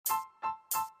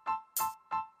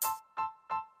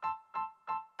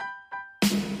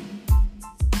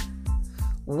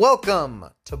Welcome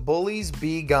to Bullies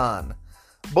Be Gone.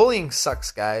 Bullying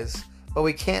sucks, guys, but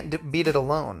we can't beat it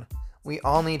alone. We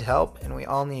all need help and we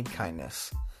all need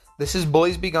kindness. This is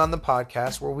Bullies Be Gone, the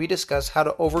podcast where we discuss how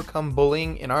to overcome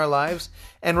bullying in our lives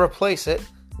and replace it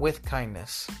with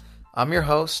kindness. I'm your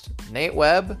host, Nate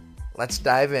Webb. Let's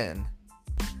dive in.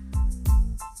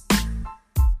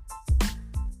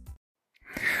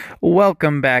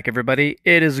 Welcome back, everybody.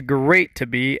 It is great to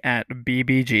be at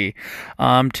BBG.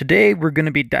 Today, we're going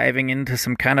to be diving into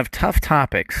some kind of tough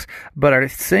topics, but are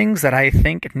things that I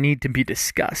think need to be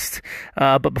discussed.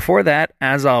 But before that,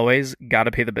 as always,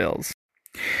 gotta pay the bills.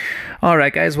 All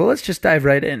right, guys. Well, let's just dive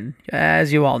right in.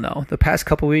 As you all know, the past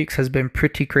couple weeks has been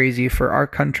pretty crazy for our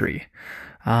country.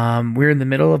 We're in the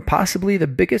middle of possibly the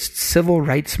biggest civil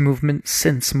rights movement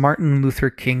since Martin Luther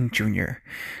King Jr.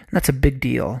 And that's a big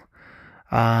deal.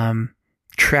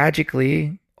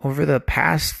 Tragically, over the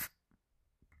past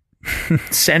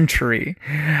century,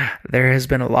 there has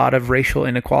been a lot of racial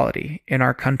inequality in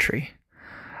our country.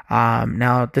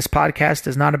 Now, this podcast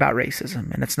is not about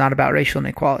racism and it's not about racial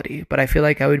inequality, but I feel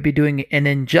like I would be doing an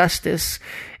injustice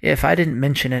if I didn't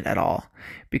mention it at all,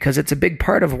 because it's a big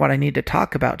part of what I need to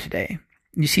talk about today.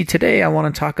 You see, today I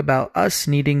want to talk about us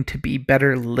needing to be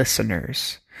better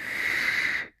listeners.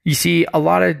 You see, a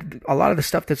lot of the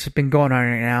stuff that's been going on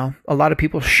right now, a lot of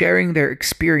people sharing their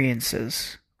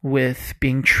experiences with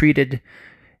being treated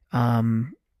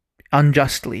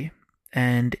unjustly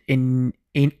and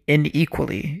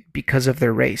unequally because of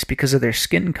their race, because of their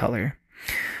skin color.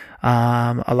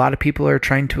 A lot of people are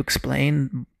trying to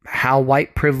explain how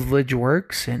white privilege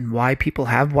works and why people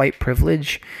have white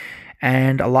privilege.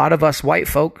 And a lot of us white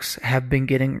folks have been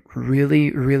getting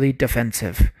really, really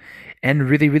defensive and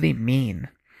really, really mean,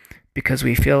 because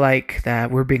we feel like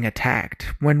that we're being attacked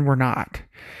when we're not.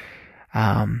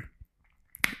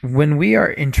 When we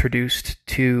are introduced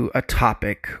to a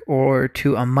topic or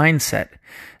to a mindset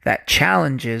that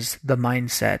challenges the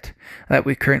mindset that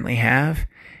we currently have,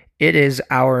 it is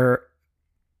our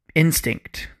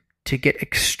instinct to get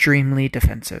extremely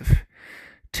defensive,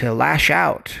 to lash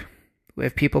out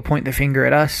if people point the finger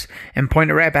at us and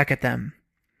point it right back at them.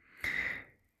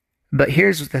 But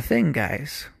here's the thing,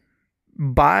 guys.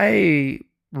 By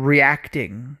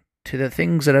reacting to the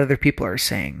things that other people are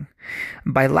saying,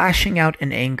 by lashing out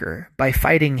in anger, by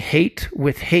fighting hate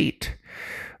with hate,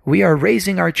 we are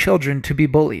raising our children to be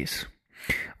bullies.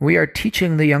 We are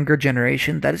teaching the younger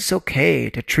generation that it's okay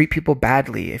to treat people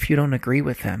badly if you don't agree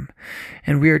with them.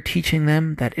 And we are teaching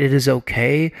them that it is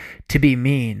okay to be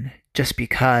mean just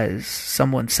because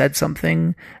someone said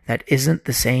something that isn't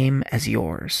the same as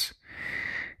yours.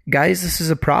 Guys, this is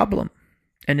a problem.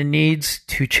 And it needs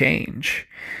to change.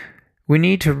 We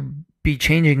need to be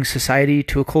changing society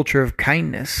to a culture of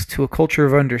kindness, to a culture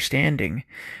of understanding.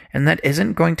 And that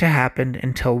isn't going to happen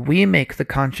until we make the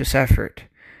conscious effort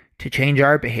to change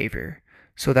our behavior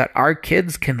so that our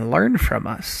kids can learn from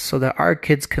us, so that our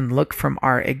kids can look from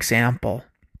our example.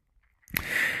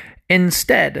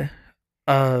 Instead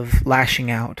of lashing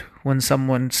out when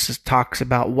someone talks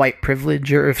about white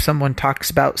privilege, or if someone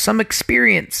talks about some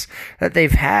experience that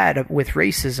they've had with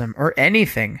racism or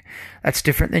anything that's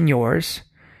different than yours,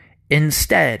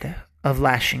 instead of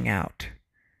lashing out,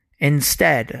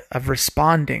 instead of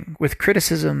responding with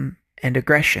criticism and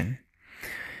aggression,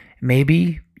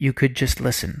 maybe you could just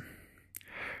listen.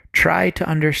 Try to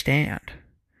understand.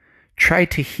 Try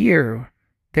to hear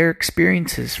their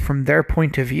experiences from their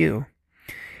point of view.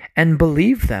 And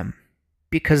believe them,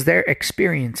 because their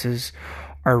experiences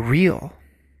are real.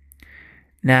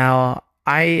 Now,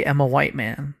 I am a white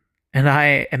man, and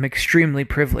I am extremely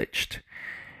privileged,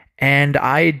 and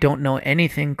I don't know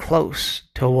anything close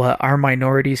to what our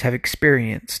minorities have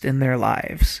experienced in their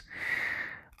lives.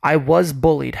 I was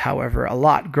bullied, however, a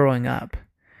lot growing up,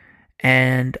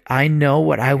 and I know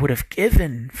what I would have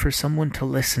given for someone to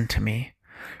listen to me,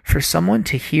 for someone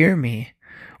to hear me,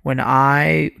 when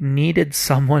I needed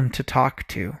someone to talk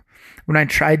to, when I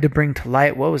tried to bring to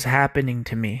light what was happening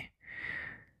to me.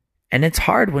 And it's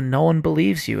hard when no one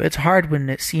believes you. It's hard when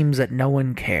it seems that no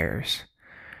one cares.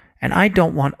 And I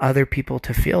don't want other people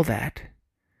to feel that.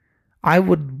 I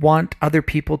would want other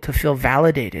people to feel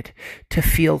validated, to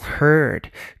feel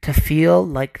heard, to feel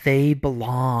like they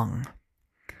belong.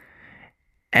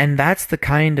 And that's the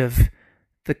kind of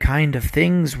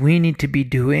things we need to be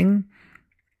doing,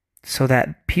 so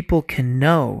that people can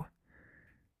know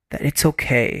that it's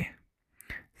okay.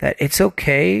 That it's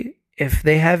okay if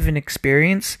they have an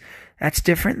experience that's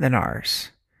different than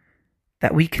ours.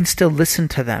 That we can still listen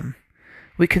to them.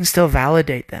 We can still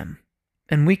validate them.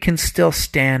 And we can still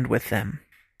stand with them.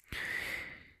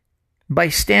 by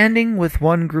standing with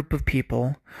one group of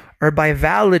people, or by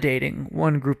validating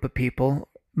one group of people,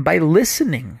 by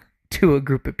listening to a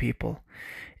group of people.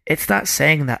 It's not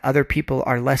saying that other people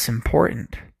are less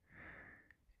important.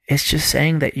 It's just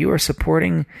saying that you are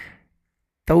supporting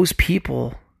those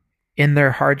people in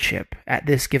their hardship at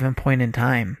this given point in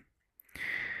time.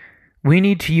 We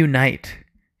need to unite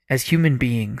as human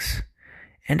beings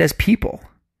and as people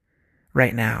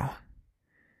right now.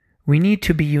 We need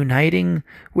to be uniting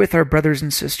with our brothers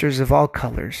and sisters of all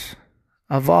colors,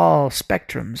 of all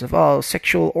spectrums, of all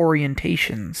sexual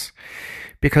orientations,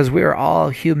 because we are all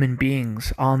human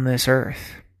beings on this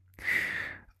earth.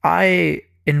 I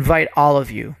invite all of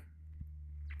you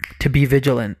to be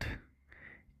vigilant.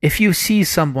 If you see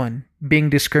someone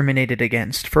being discriminated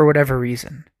against for whatever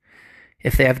reason,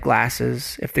 if they have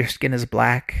glasses, if their skin is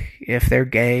black, if they're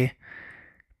gay,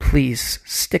 please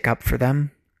stick up for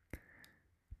them.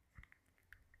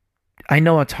 I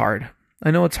know it's hard.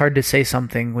 I know it's hard to say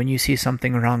something when you see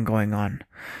something wrong going on.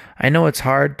 I know it's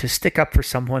hard to stick up for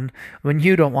someone when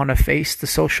you don't want to face the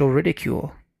social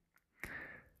ridicule.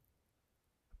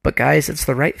 But guys, it's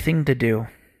the right thing to do.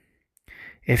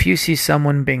 If you see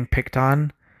someone being picked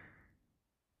on,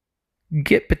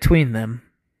 get between them.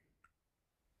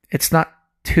 It's not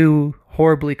too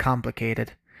horribly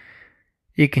complicated.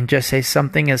 You can just say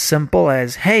something as simple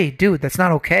as, "Hey, dude, that's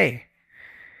not okay."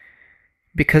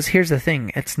 Because here's the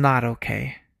thing, it's not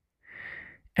okay.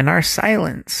 And our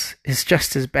silence is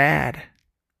just as bad.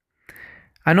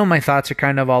 I know my thoughts are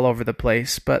kind of all over the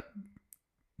place, but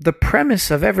the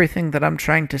premise of everything that I'm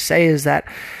trying to say is that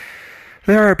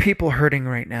there are people hurting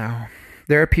right now.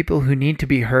 There are people who need to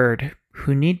be heard,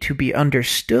 who need to be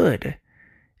understood,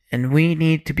 and we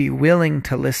need to be willing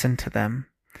to listen to them.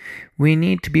 We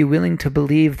need to be willing to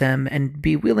believe them and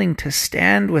be willing to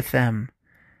stand with them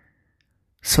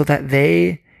so that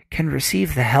they can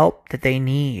receive the help that they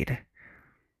need.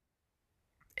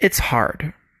 It's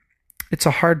hard. It's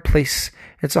a hard place.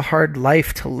 It's a hard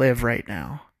life to live right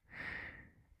now.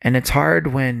 And it's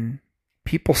hard when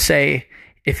people say,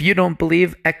 if you don't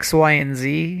believe X, Y, and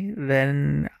Z,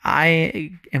 then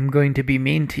I am going to be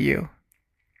mean to you.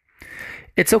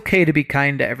 It's okay to be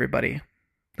kind to everybody.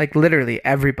 Like literally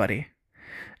everybody.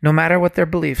 No matter what their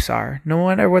beliefs are, no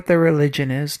matter what their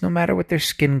religion is, no matter what their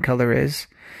skin color is,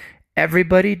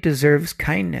 everybody deserves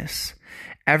kindness.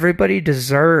 Everybody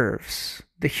deserves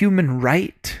the human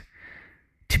right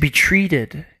to be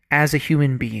treated as a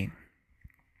human being.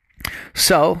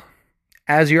 So,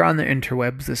 as you're on the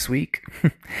interwebs this week,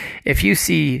 if you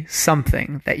see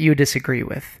something that you disagree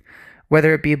with,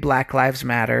 whether it be Black Lives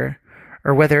Matter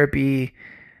or whether it be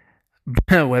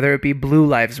Blue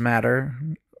Lives Matter,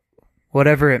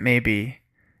 whatever it may be,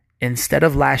 instead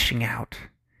of lashing out,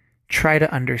 try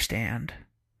to understand.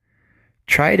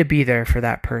 Try to be there for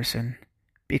that person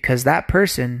because that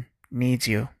person needs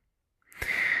you.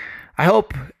 I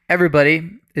hope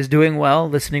everybody is doing well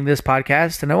listening to this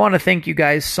podcast, and I want to thank you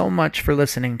guys so much for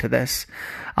listening to this.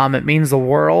 It means the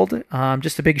world.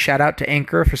 Just a big shout out to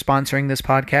Anchor for sponsoring this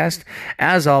podcast.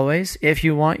 As always, if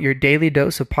you want your daily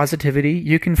dose of positivity,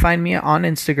 you can find me on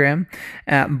Instagram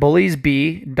at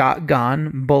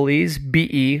bulliesb.gone,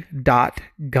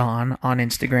 bulliesbe.gone on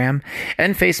Instagram,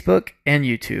 and Facebook and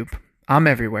YouTube. I'm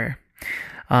everywhere.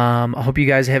 I hope you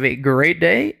guys have a great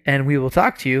day, and we will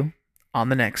talk to you on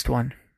the next one.